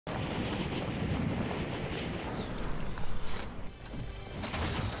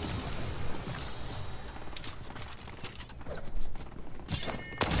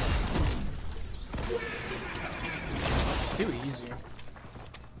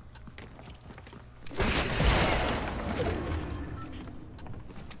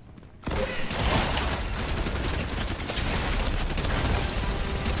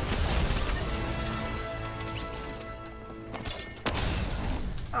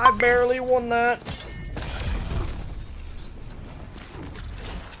I barely won that.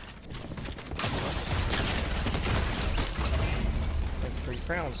 Like 3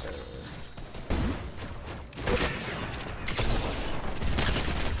 crowns there.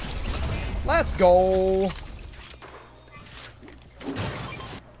 Let's go.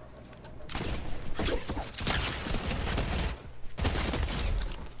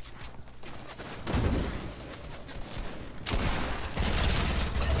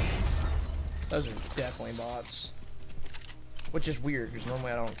 Those are definitely bots. Which is weird, because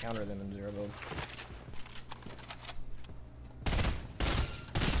normally I don't encounter them in 0 build.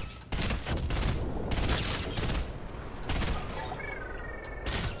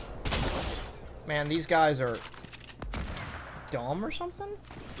 Man, these guys are dumb or something?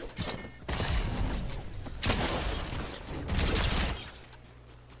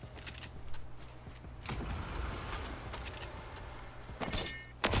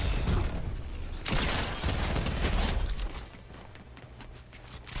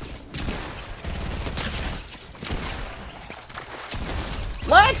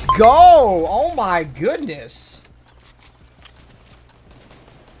 Let's go! Oh my goodness!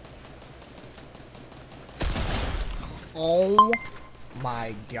 Oh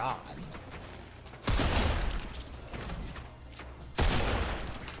my god.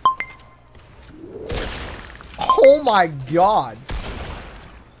 Oh my god.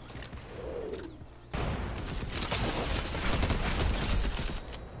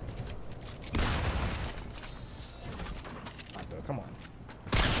 Come on.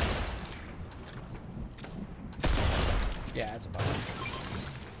 Yeah, it's a bug.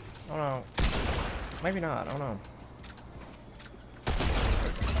 Oh no. Maybe not, I don't know.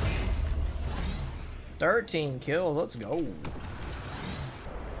 13 kills, let's go.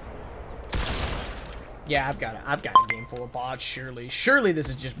 Yeah, I've got a game full of bots, surely. Surely this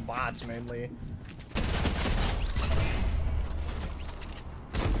is just bots mainly.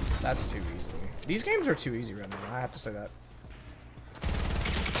 That's too easy. These games are too easy right now, I have to say that.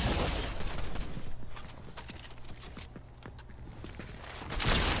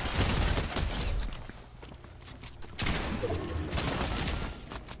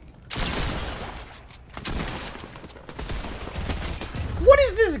 What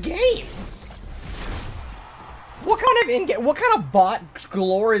is this game? What kind of bot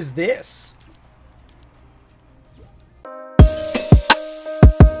galore is this?